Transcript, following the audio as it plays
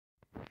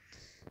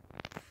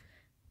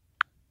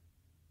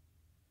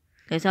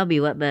Guys, I'll be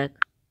right back.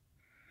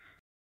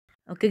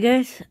 Okay,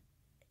 guys.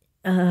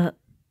 That's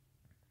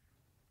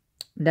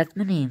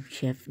my name,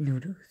 Chef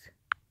Noodles.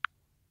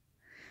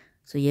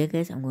 So yeah,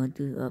 guys, I'm going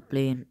to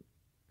play in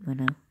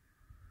when I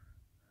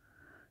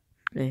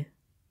play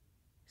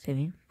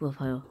saving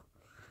profile.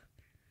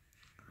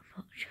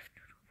 Chef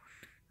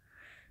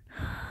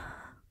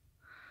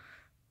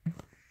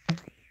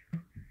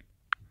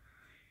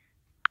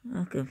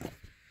Noodle. Okay,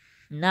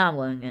 now I'm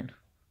going in.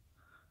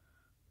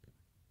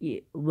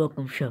 Yeah,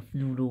 welcome, Chef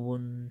Noodle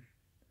One.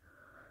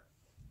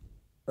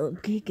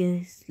 Okay,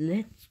 guys,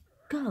 let's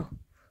go.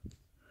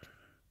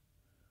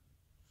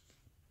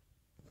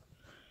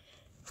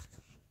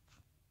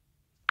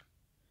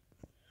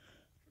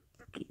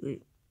 Okay,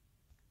 wait.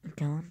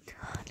 Don't.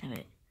 Damn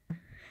it.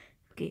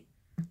 Okay.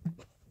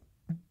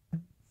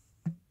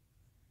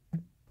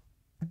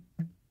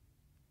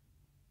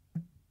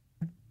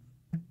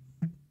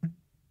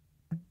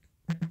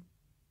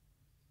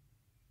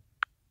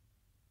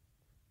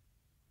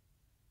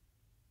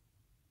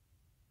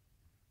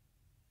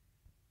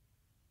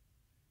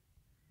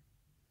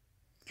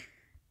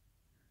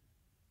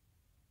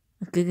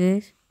 Okay,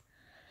 guys.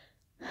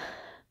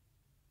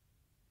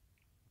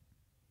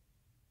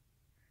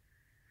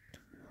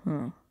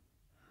 Huh.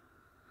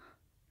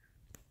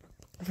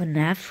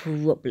 FNAF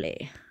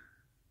roleplay.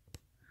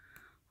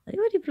 What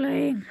are you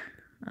playing?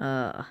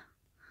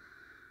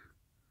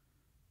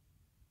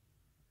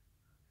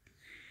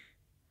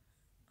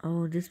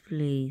 Oh, this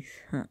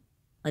place. Huh.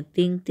 I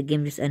think the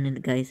game just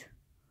ended, guys.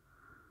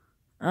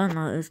 Oh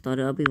no, it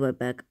started. I'll be right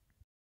back.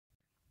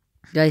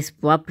 Guys,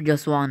 Pop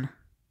just won.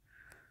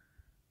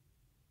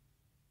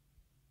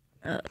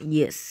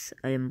 Yes,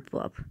 I am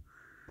Pop.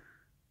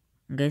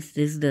 Guys,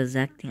 this is the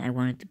exact thing I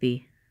want it to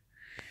be.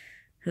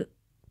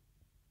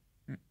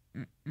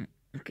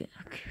 Okay.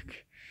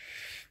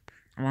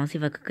 I want to see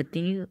if I could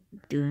continue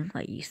doing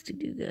what I used to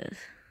do, guys.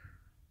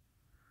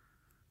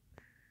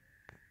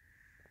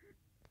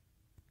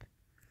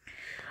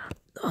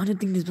 I don't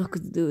think this block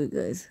could do it,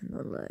 guys.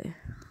 No lie.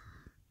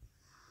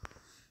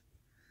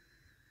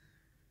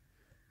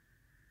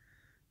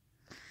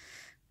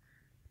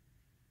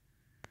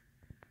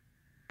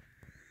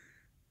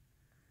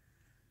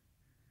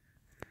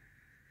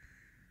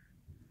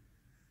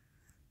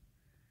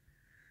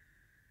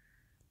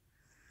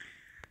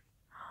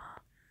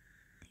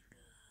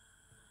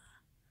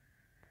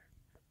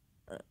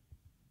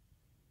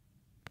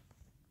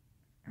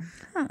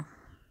 Huh.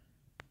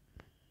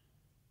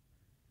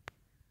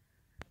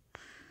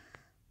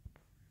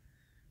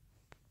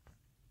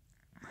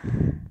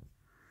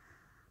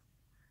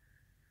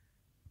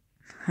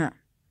 Huh.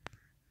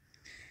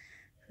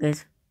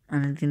 Guys, I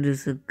don't think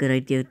this is a good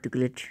idea to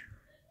glitch.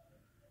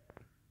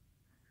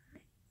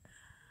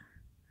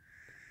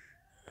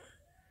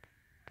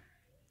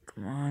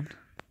 Come on.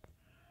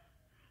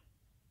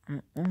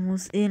 I'm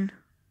almost in.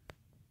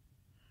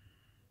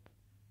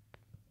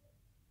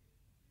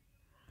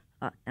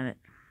 Ah, damn it.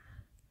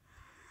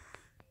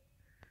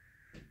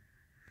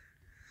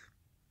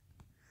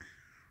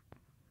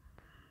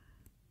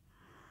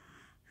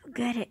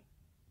 Forget it.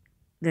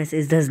 Guys,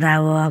 it does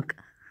not work.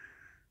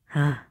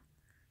 Huh.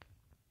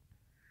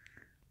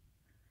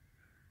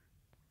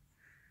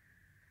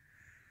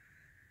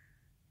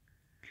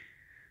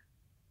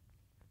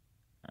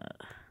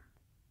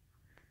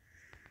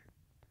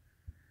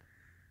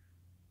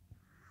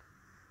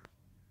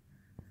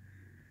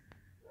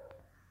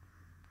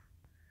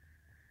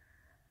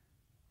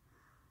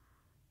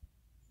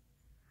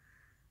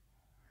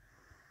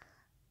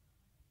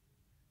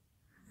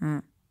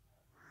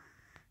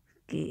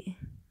 Okay.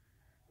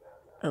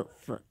 Oh,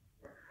 fuck.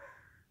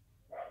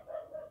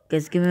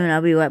 Guys, give me a minute.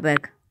 I'll be right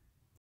back.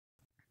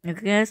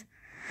 Okay, guys.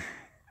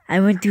 I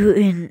went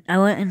in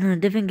a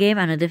different game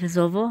on a different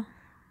server.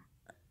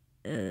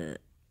 Okay,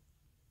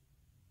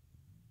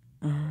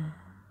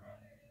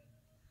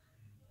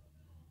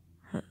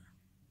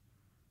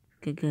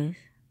 guys.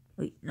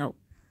 Wait, no.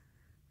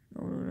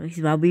 No. He's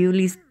about to be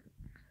released.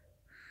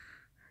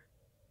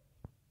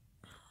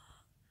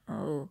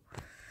 Oh.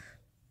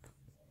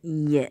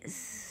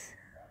 Yes.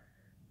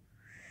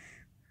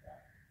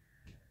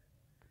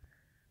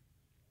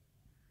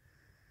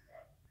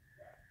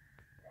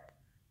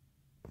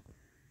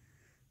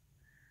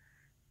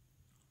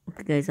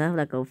 Okay, guys, I have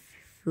like a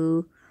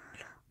full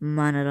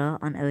monitor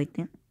on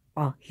everything.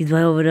 Oh, he's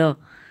right over there.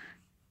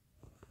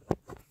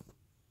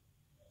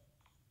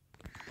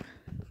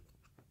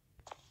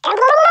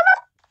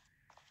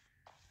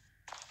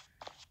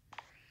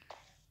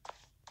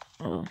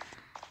 Oh.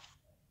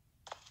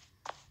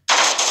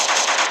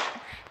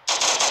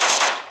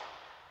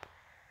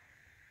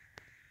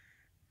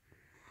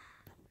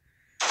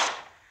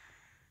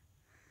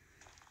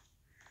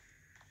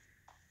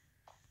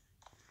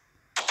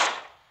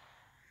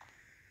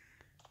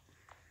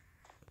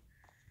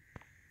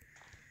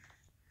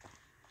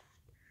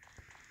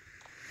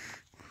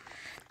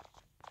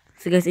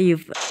 So guys, if you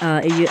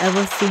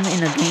ever see me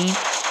in a game,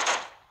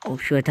 oh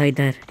shoot, I tried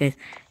that, guys.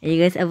 If you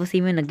guys ever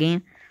see me in a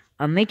game,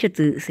 make sure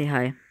to say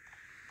hi.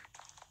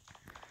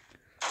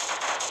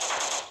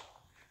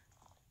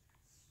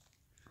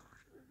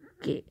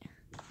 Okay.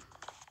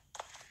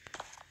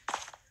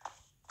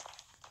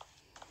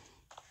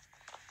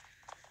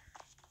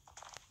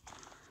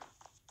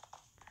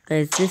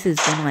 Guys, this is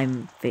one of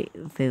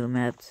my favorite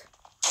maps.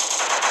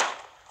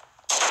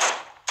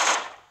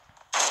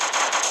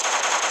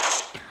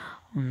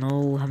 Oh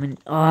no, how many?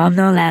 Oh, I'm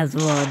the last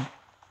one.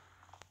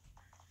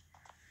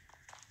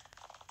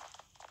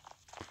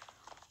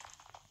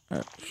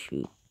 Oh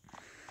shoot.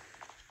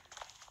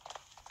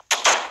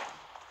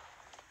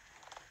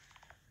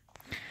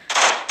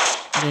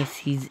 Guys,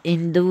 he's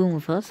in the room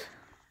with us.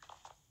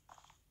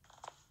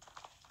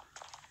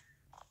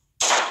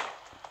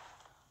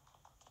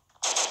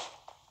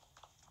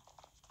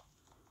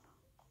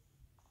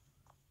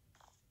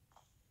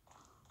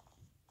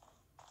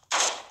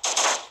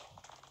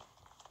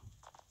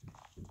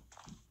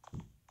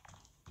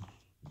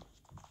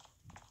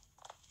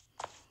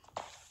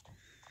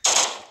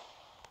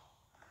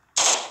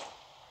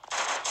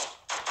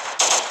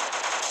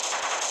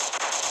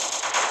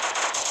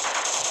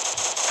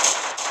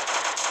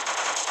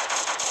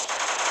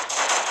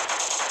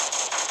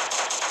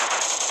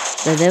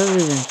 They never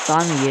even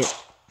found me yet.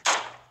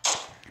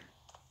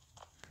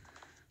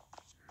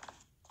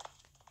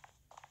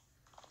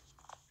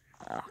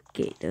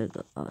 Okay, there we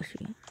go. Oh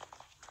shoot.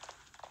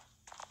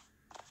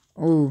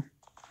 Oh.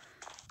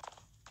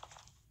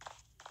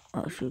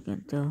 Oh shoot,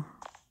 can tell.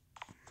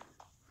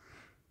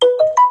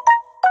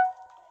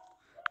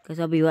 Guys,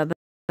 I'll be right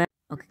back.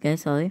 Okay,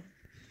 guys, sorry.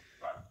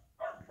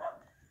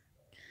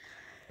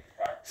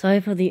 Sorry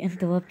for the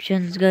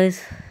interruptions,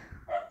 guys.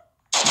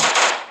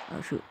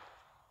 Oh shoot.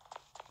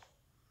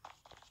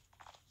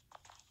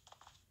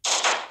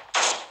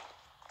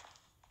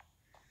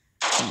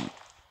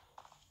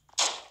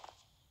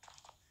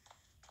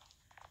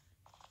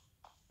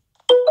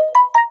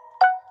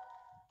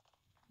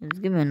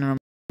 Just give me a normal.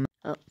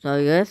 Oh,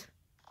 sorry, guys.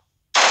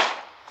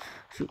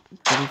 Shoot,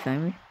 did he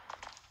find me?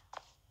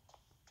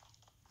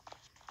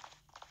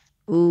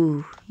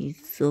 Ooh,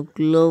 he's so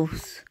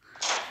close.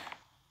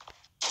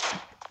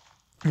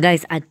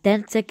 Guys, at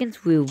 10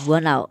 seconds, we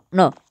run out.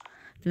 No,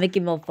 to make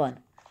it more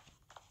fun.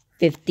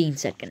 15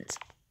 seconds.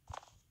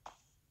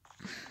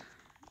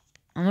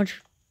 How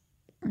much?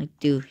 Like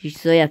 2.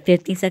 So yeah,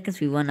 15 seconds,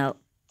 we run out.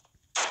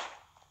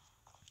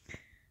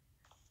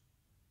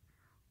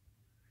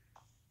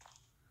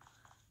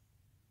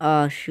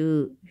 Oh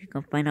shoot, you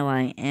can find out where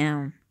I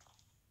am.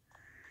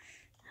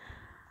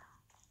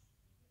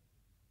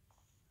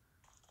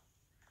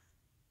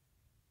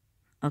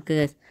 Okay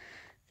guys,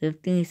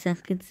 15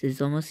 seconds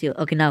is almost here.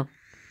 Okay now.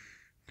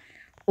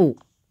 Oh.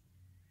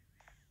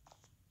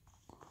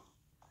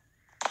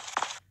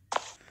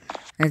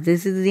 As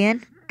this is the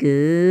end,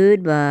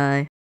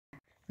 goodbye.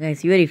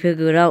 Guys, you already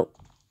figured out.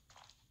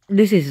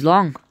 This is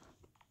long.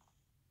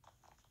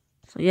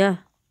 So yeah.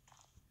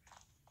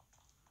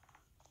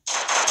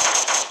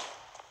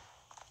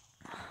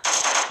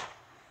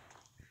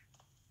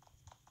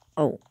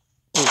 Oh.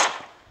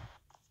 Oh.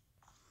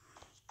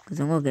 Cause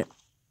I'm gonna get.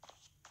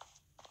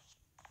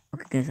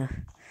 Okay guys,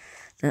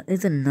 there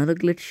is another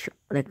glitch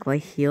like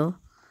right here.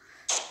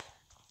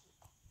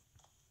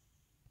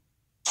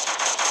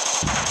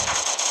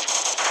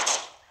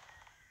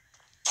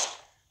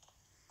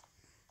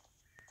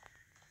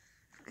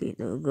 Okay,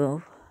 there we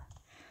go.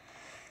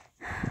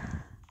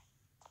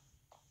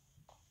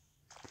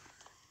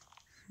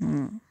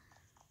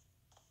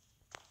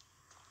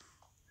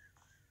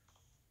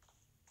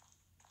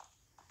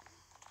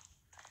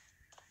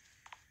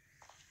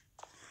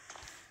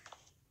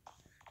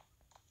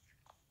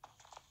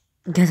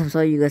 Guys, I'm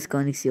sorry you guys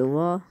can't see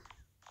over.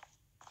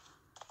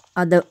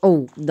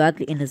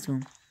 Directly in this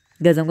room.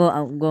 Guys, I'm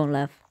going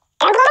left.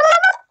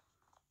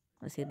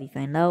 Let's see if we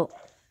find out.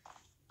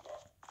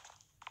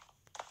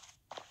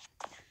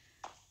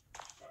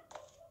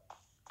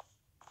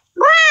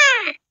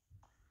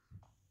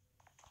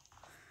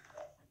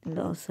 On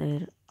the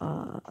outside.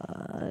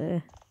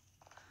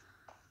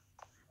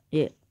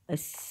 Yeah, I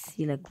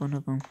see like one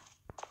of them.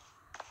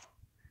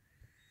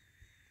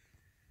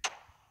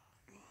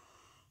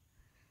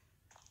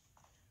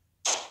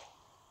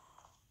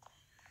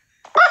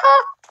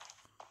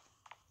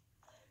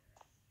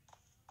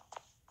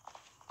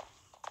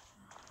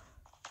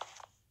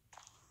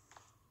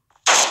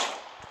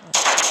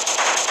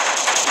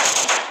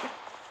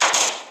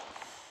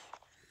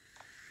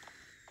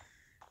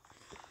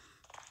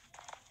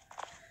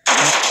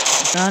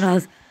 Found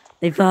us.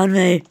 They found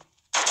me.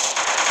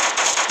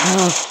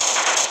 Oh.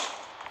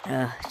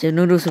 Chef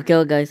Noodles will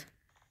kill, guys.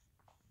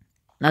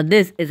 Now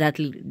this is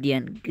actually the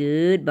end.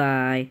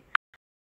 Goodbye.